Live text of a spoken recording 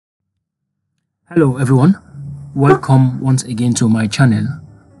Hello everyone, welcome once again to my channel.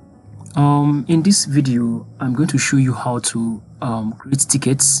 In this video I'm going to show you how to create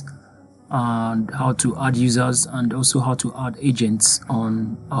tickets and how to add users and also how to add agents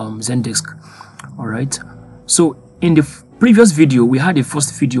on Zendesk. Alright, so in the previous video we had a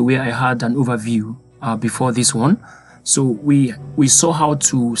first video where I had an overview before this one. So we saw how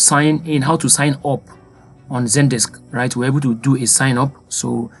to sign in, how to sign up on Zendesk, right? We're able to do a sign up,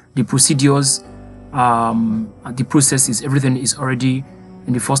 so the procedures, the processes, everything is already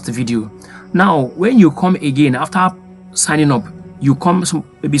in the first video. Now when you come again after signing up, you come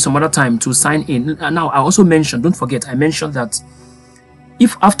maybe some other time to sign in. And now I also mentioned, don't forget, I mentioned that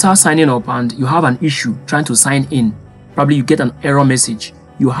if after signing up and you have an issue trying to sign in, probably you get an error message,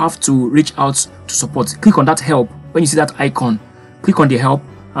 you have to reach out to support. Click on that help. When you see that icon, click on the help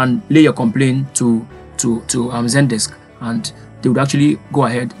and lay your complaint to Zendesk, and they would actually go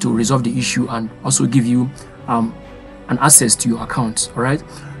ahead to resolve the issue and also give you an access to your account. All right,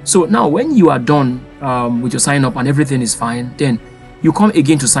 so now when you are done with your sign up and everything is fine, then you come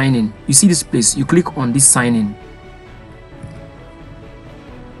again to sign in. You see this place, you click on this sign in.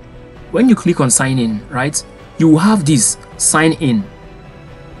 When you click on sign in, right, you have this sign in.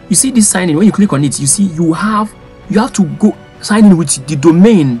 You see this sign in. When you click on it, you see you have to go sign in with the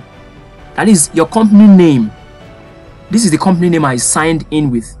domain, that is your company name. This is the company name I signed in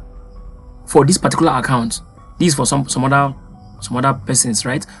with for this particular account. This is for some other persons,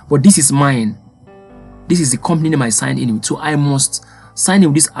 right? But this is mine. This is the company name I signed in with. So I must sign in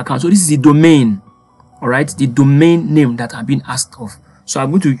with this account. So this is the domain, all right? The domain name that I've been asked of. So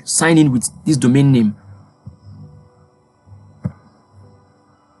I'm going to sign in with this domain name.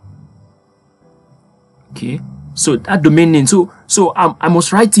 Okay. So that domain name. So I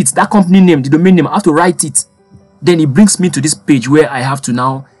must write it. That company name, the domain name, I have to write it. Then it brings me to this page where I have to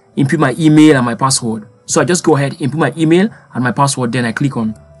now input my email and my password. So I just go ahead, input my email and my password, then I click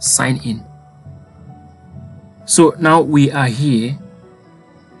on sign in. So now we are here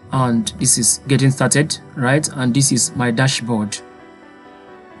and this is getting started, right? And this is my dashboard.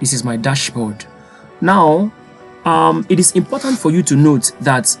 This is my dashboard. Now, it is important for you to note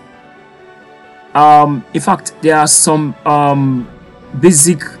that in fact, there are some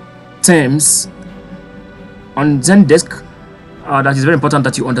basic terms on Zendesk that is very important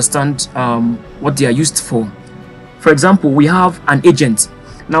that you understand what they are used for. For example, we have an agent.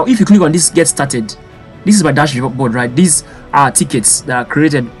 Now, if you click on this get started, this is my dashboard, right? These are tickets that are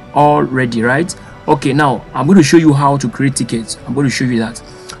created already, right? Okay, now I'm going to show you how to create tickets. I'm going to show you that.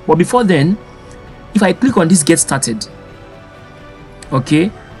 But before then, if I click on this get started,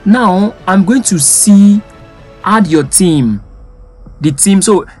 okay, now I'm going to see add your team. The team,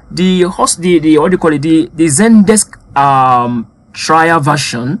 so the host, the what do you call it, the Zendesk trial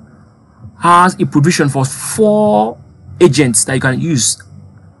version has a provision for 4 agents that you can use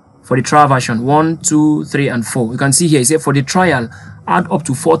for the trial version. 1, 2, 3 and 4. You can see here it says for the trial add up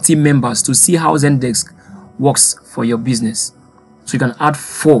to 4 team members to see how Zendesk works for your business. So you can add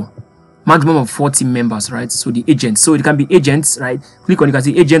 4, maximum of 4 team members, right? So the agents, so it can be agents, right? Click on, you can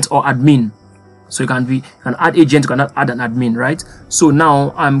see agent or admin. So you can add agent, you can add an admin, right? So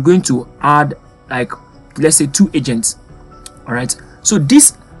now I'm going to add, like, let's say 2 agents. All right, so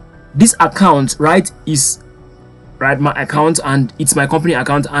this account, right, is right my account and it's my company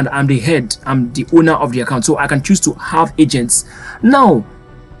account and I'm the head, I'm the owner of the account, so I can choose to have agents. Now,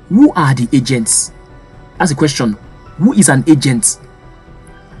 who are the agents? That's the question. Who is an agent?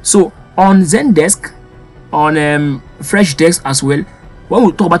 So on Zendesk, on Freshdesk as well, when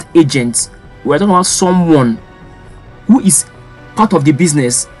we talk about agents, we're talking about someone who is part of the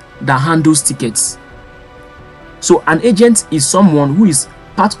business that handles tickets. So an agent is someone who is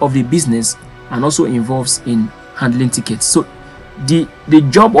part of the business and also involves in handling tickets. So the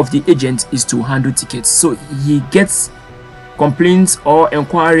job of the agent is to handle tickets. So he gets complaints or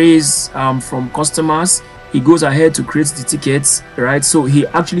inquiries from customers. He goes ahead to create the tickets, right? So he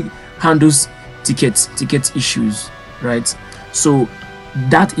actually handles ticket issues, right? So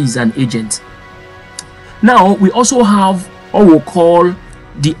that is an agent. Now we also have what we'll call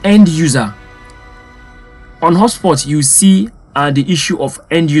the end user. On Hotspot, you see the issue of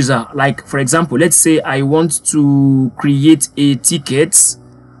end user. Like, for example, let's say I want to create a ticket.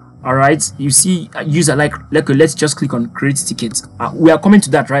 All right, you see a user, like let's just click on create tickets. We are coming to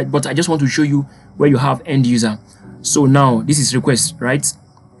that, right? But I just want to show you where you have end user. So now this is request, right?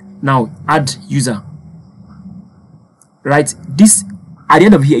 Now add user, right? This at the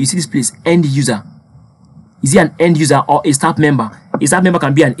end of here, you see this place, end user. Is he an end user or a staff member? A staff member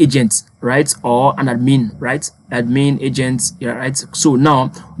can be an agent, right? Or an admin, right? Admin, agent, yeah, right? So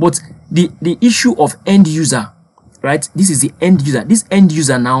now, but the issue of end user, right? This is the end user. This end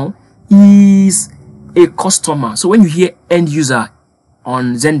user now is a customer. So when you hear end user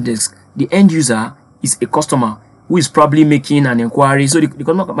on Zendesk, the end user is a customer who is probably making an inquiry. So the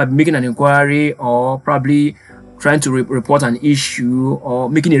customer might be making an inquiry, or probably trying to report an issue, or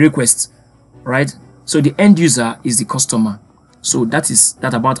making a request, right? So the end user is the customer. So that is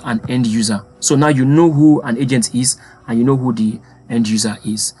that about an end user. So now you know who an agent is, and you know who the end user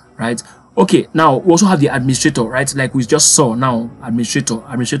is, right? Okay, now we also have the administrator, right? Like we just saw now,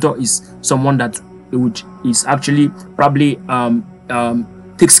 administrator is someone that is actually probably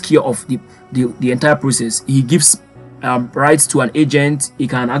takes care of the entire process. He gives rights to an agent. He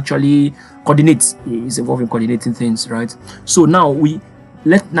can actually coordinate. He is involved in coordinating things, right? So now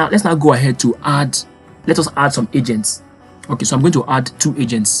let's now go ahead to let us add some agents. Okay, so I'm going to add 2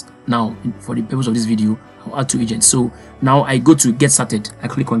 agents now for the purpose of this video. I'll add 2 agents. So now I go to get started. I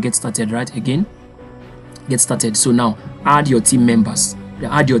click on get started, right? Again, get started. So now add your team members.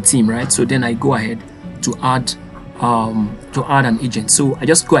 Add your team, right? So then I go ahead to add an agent. So I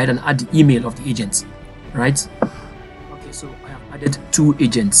just go ahead and add the email of the agent, right? Okay, so I have added 2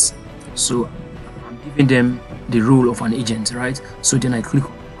 agents. So I'm giving them the role of an agent, right? So then I click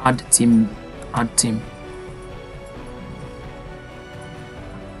on add team.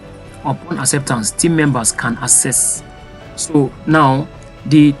 Upon acceptance, team members can access. So now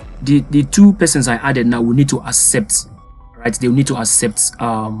the 2 persons I added now will need to accept, right? They will need to accept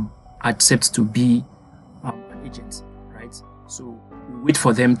to be an agent, right? So we wait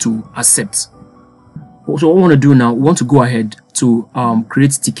for them to accept. So what we want to do now, we want to go ahead to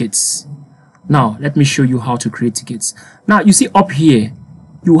create tickets. Now let me show you how to create tickets. Now you see up here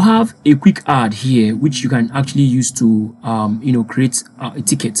you have a quick ad here which you can actually use to create a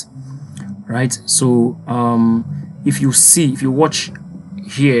ticket, right? So if you watch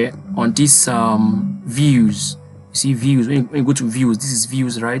here on this views, you see views. When you go to views, this is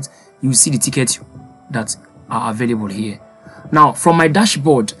views, right? You see the tickets that are available here. Now from my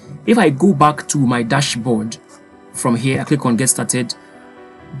dashboard, if I go back to my dashboard from here, I click on get started,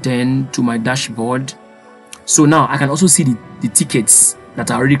 then to my dashboard. So now I can also see the tickets that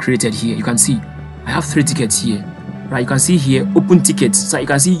are already created here. You can see I have 3 tickets here, right? You can see here open tickets. So you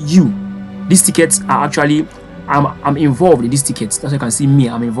can see these tickets are actually I'm involved in these tickets. That's why you can see me,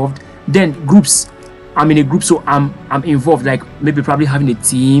 I'm involved. Then groups, I'm in a group, so I'm involved, like maybe probably having a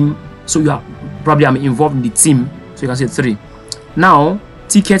team. So I'm involved in the team. So you can see 3. Now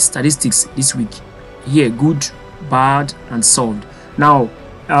ticket statistics this week here: good, bad, and solved. Now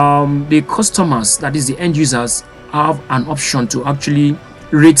the customers, that is the end users, have an option to actually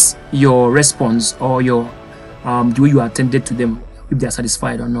rate your response or your the way you attended to them, if they are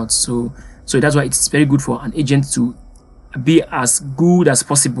satisfied or not. So that's why it's very good for an agent to be as good as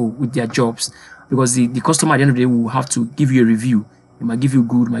possible with their jobs, because the customer at the end of the day will have to give you a review. It might give you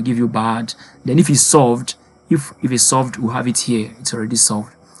good, might give you bad. Then if it's solved, if it's solved, we'll have it here. It's already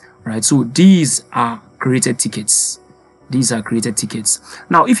solved, right? So these are created tickets. These are created tickets.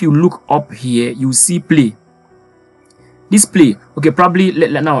 Now if you look up here, you see play. This play, okay, probably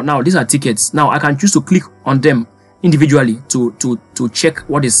now these are tickets. Now I can choose to click on them individually to check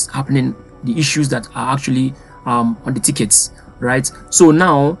what is happening, the issues that are actually on the tickets, right? So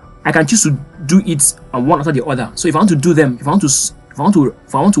now I can choose to do it one after the other. So if I want to do them, if I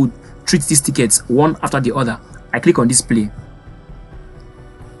want to treat these tickets one after the other, I click on this play.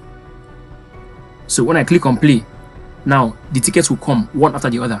 So when I click on play, now the tickets will come one after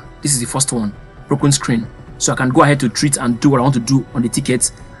the other. This is the first one, broken screen. So I can go ahead to treat and do what I want to do on the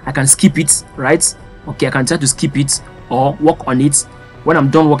tickets. I can skip it, right? Okay, I can try to skip it or work on it. When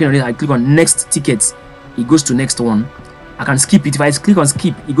I'm done working on it, I click on next ticket. It goes to next one. I can skip it. If I click on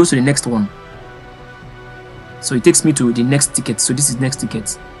skip, it goes to the next one. So it takes me to the next ticket. So this is next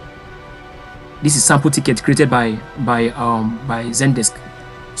ticket. This is sample ticket created by Zendesk.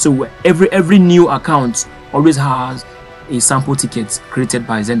 So every new account always has a sample ticket created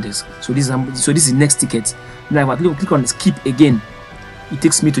by Zendesk. So this is next ticket. Now if I click on skip again, it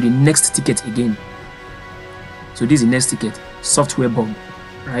takes me to the next ticket again. So this is the next ticket, software bug,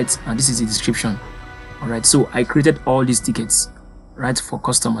 right? And this is the description. All right, so I created all these tickets, right, for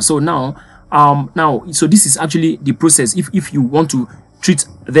customers. So now so this is actually the process. If you want to treat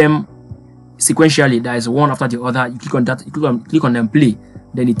them sequentially, there is one after the other. You click on that, you click on them play,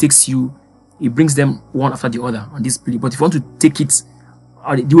 then it brings them one after the other on this play. But if you want to take it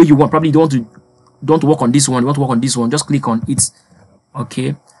the way you want, probably don't want to work on this one, you want to work on this one, just click on it.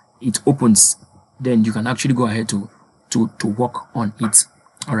 Okay, it opens. Then you can actually go ahead to work on it.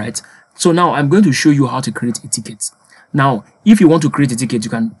 All right. So now I'm going to show you how to create a ticket. Now, if you want to create a ticket, you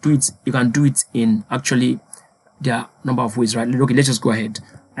can do it. You can do it in actually there are a number of ways, right? Okay, let's just go ahead.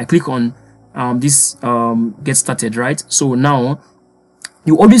 I click on this get started, right? So now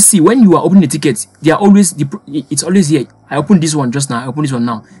you always see when you are opening a ticket, they are always it's always here. I opened this one just now. I opened this one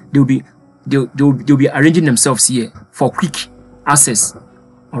now. They'll be arranging themselves here for quick access.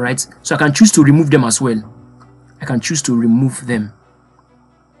 All right. So I can choose to remove them as well. I can choose to remove them.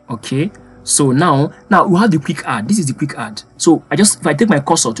 Okay. So now we have the quick add. This is the quick add. So if I take my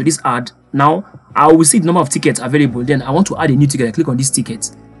cursor to this add, now I will see the number of tickets available. Then I want to add a new ticket. I click on this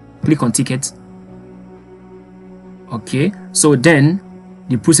ticket. Click on ticket. Okay. So then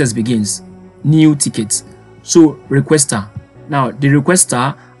the process begins. New tickets. So requester. Now the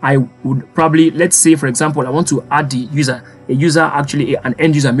requester, I would probably, let's say for example, I want to add the user. A user actually, an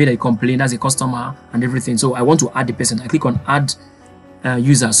end user made a complaint as a customer and everything. So I want to add the person. I click on add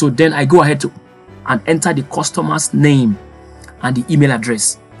user. So then I go ahead and enter the customer's name and the email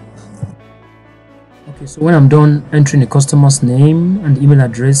address. Okay, so when I'm done entering the customer's name and the email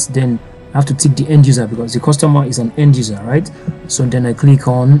address, then I have to tick the end user because the customer is an end user, right? So then I click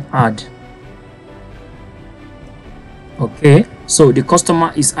on add. Okay, so the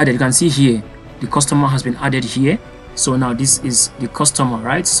customer is added. You can see here the customer has been added here. So now this is the customer,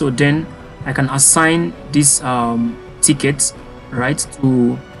 right? So then I can assign this ticket, right,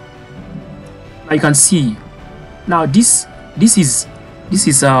 to, now you can see now this is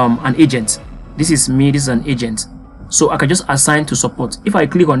an agent. This is me, this is an agent. So I can just assign to support. If I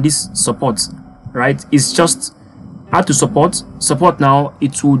click on this support, right, it's just add to support. Now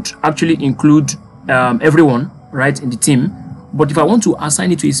it would actually include everyone, right, in the team. But if I want to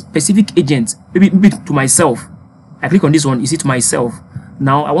assign it to a specific agent, maybe to myself, I click on this one, is it myself?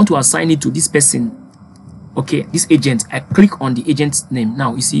 Now I want to assign it to this person. Okay, this agent. I click on the agent's name.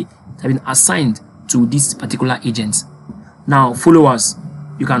 Now you see it's been assigned to this particular agent. Now followers,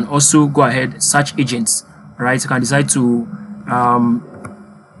 you can also go ahead, search agents, right? You can decide to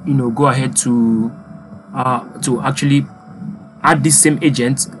go ahead to actually add this same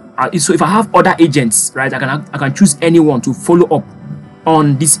agent. So if I have other agents, right, I can choose anyone to follow up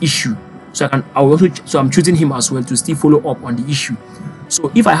on this issue. So I'm choosing him as well to still follow up on the issue.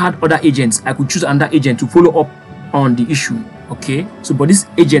 So if I had other agents, I could choose another agent to follow up on the issue. Okay, so but this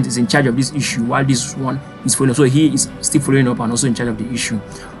agent is in charge of this issue while this one is following. So he is still following up and also in charge of the issue.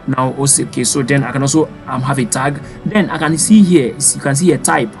 Now also, okay, so then I can also have a tag. Then I can see here, you can see a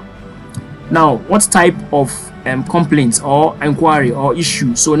type. Now what type of complaints or inquiry or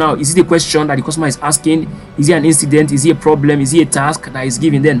issue? So now, is it a question that the customer is asking? Is it an incident? Is it a problem? Is it a task that is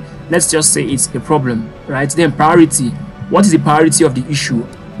given? Then let's just say it's a problem, right? Then priority. What is the priority of the issue?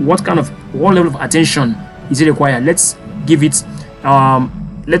 What level of attention is it required? Let's give it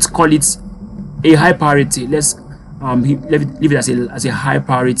let's call it a high priority. Let's leave it as a high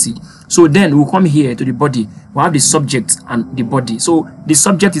priority. So then we'll come here to the body. We'll have the subject and the body. So the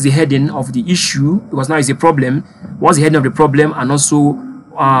subject is the heading of the issue because now it's a problem. What's the heading of the problem, and also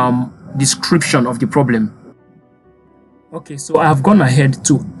description of the problem. Okay, so I have gone ahead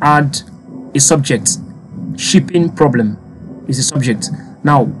to add a subject. Shipping problem is the subject.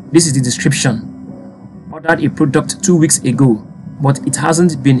 Now this is the description. Ordered a product 2 weeks ago, but it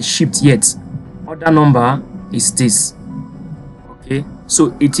hasn't been shipped yet. Order number is this. Okay,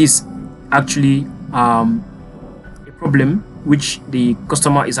 so it is actually a problem which the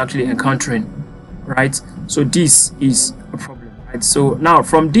customer is actually encountering, right? So this is a problem, right? So now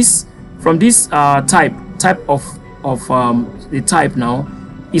from this type of the type, now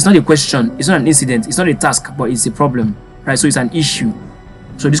it's not a question, it's not an incident, it's not a task, but it's a problem, right? So it's an issue.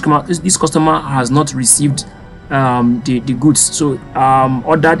 So this customer has not received the goods. So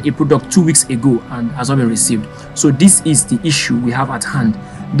ordered a product 2 weeks ago and has not been received. So this is the issue we have at hand.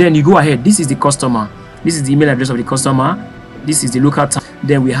 Then you go ahead. This is the customer. This is the email address of the customer. This is the local time.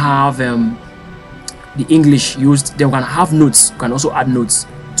 Then we have the English used. Then we can have notes. You can also add notes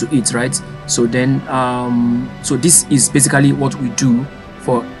to it, right? So then so this is basically what we do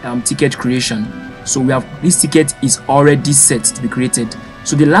for ticket creation. So we have this ticket is already set to be created.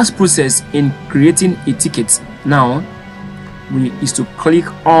 So the last process in creating a ticket now is to click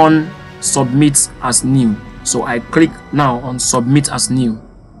on submit as new. So I click now on submit as new.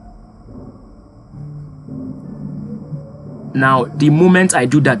 Now the moment I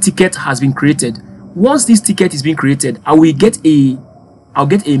do that, ticket has been created. Once this ticket is being created, I'll get a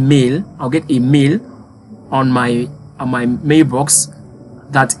mail on my mailbox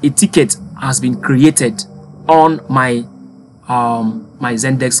that a ticket has been created on my my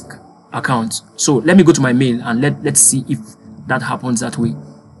Zendesk account. So let me go to my mail and let's see if that happens that way.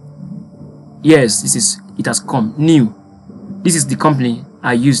 Yes, it has come new. this is the company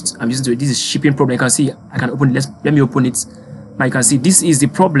I'm using to it. This is shipping problem. You can see I can open it. Let me open it. Now you can see this is the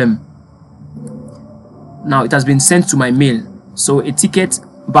problem. Now it has been sent to my mail. So a ticket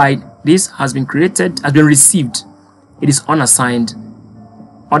by this has been received. It is unassigned.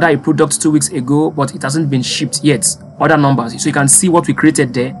 Order a product 2 weeks ago, but it hasn't been shipped yet. Order numbers. So you can see what we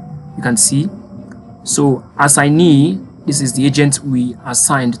created there. You can see. So assignee, this is the agent we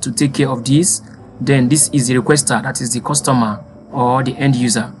assigned to take care of this. Then this is the requester, that is the customer or the end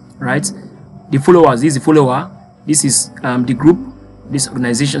user, right? The followers, this is the follower. This is the group, this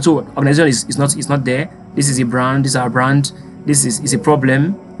organization. So organization is not there. This is a brand. This is our brand. This is a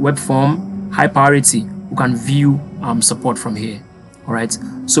problem. Web form, high priority. We can view support from here. All right.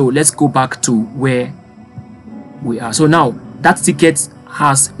 So let's go back to where we are. So now that ticket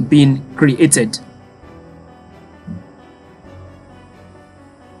has been created.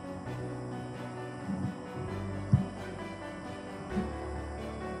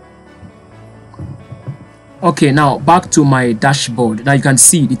 Okay, now back to my dashboard. Now you can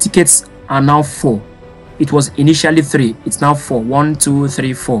see the tickets are now 4. It was initially 3. It's now 4. 1, 2,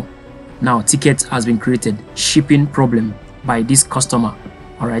 3, 4. Now ticket has been created. Shipping problem by this customer.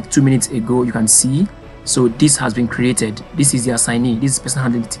 All right, 2 minutes ago you can see. So this has been created. This is the assignee. This is the person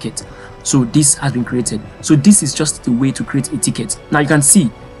handling the ticket. So this has been created. So this is just the way to create a ticket. Now you can see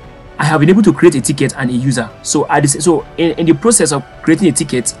I have been able to create a ticket and a user. So in the process of creating a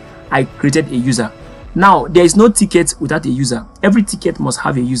ticket, I created a user. Now there is no ticket without a user. Every ticket must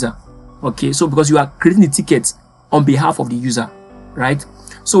have a user. Okay, so because you are creating the ticket on behalf of the user, right?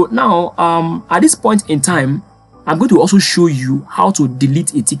 So now at this point in time, I'm going to also show you how to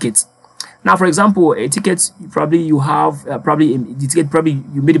delete a ticket. Now, for example, a ticket you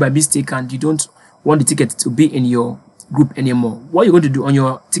made it by mistake and you don't want the ticket to be in your group anymore. What you're going to do on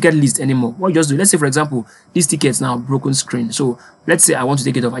your ticket list anymore? What you just do? Let's say, for example, this ticket is now broken screen. So let's say I want to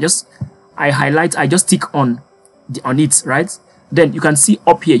take it off. I just tick on it, right? Then you can see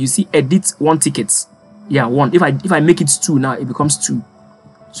up here, you see edit 1 ticket. Yeah, 1. If I make it 2 now, it becomes 2.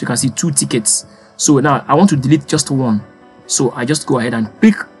 So you can see 2 tickets. So now I want to delete just 1. So I just go ahead and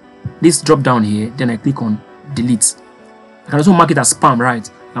click this drop down here. Then I click on delete. I can also mark it as spam, right?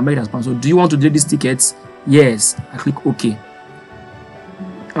 I mark it as spam. So do you want to delete these tickets? Yes. I click OK.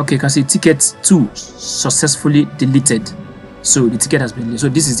 Okay, you can see ticket 2 successfully deleted. So the ticket has been deleted. So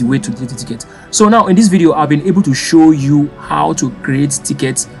this is the way to delete the ticket. So now in this video, I've been able to show you how to create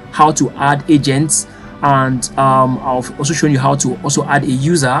tickets, how to add agents, and I've also shown you how to also add a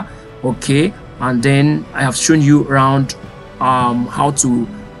user. Okay, and then I have shown you around how to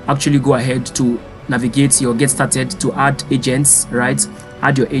actually go ahead to navigate your get started to add agents, right?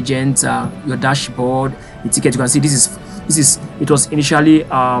 Add your agent, your dashboard, the ticket. You can see it was initially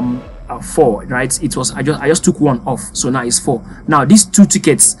 4, right? It was I just took 1 off, so now it's 4. Now these 2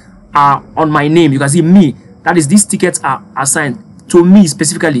 tickets are on my name. You can see me. That is, these tickets are assigned to me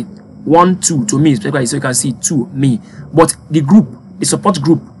specifically. 1, 2 to me specifically. So you can see 2 me. But the group, the support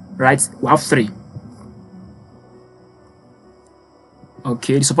group, right? We have 3.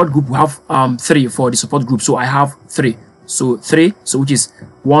 Okay, the support group we have 3 for the support group. So I have 3. So 3. So which is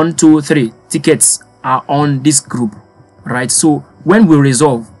 1, 2, 3 tickets are on this group, right? So when we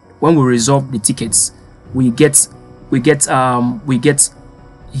resolve the tickets, we get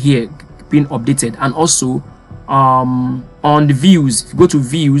here being updated. And also on the views, if you go to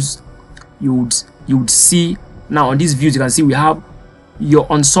views, you would see now on these views, you can see we have your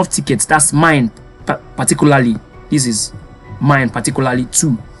unsolved tickets. That's mine particularly. This is mine particularly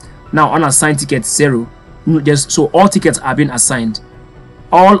 2. Now unassigned tickets 0. So all tickets are being assigned.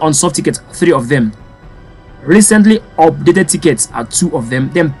 All unsolved tickets, 3 of them. Recently updated tickets are 2 of them.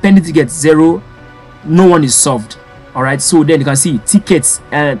 Then pending tickets 0. No one is solved. All right. So then you can see tickets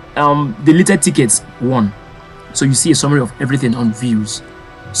and deleted tickets 1. So you see a summary of everything on views.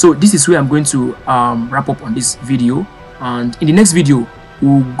 So this is where I'm going to wrap up on this video. And in the next video,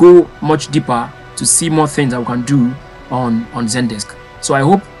 we'll go much deeper to see more things that we can do on Zendesk. So I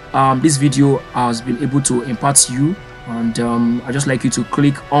hope this video has been able to impart to you. And I'd just like you to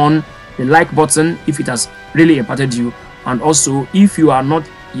click on the like button if it has really imparted you. And also, if you have not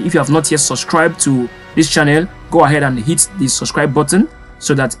yet subscribed to this channel, go ahead and hit the subscribe button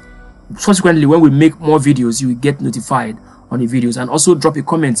so that subsequently when we make more videos, you will get notified on the videos. And also drop a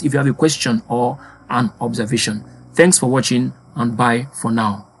comment if you have a question or an observation. Thanks for watching, and bye for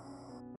now.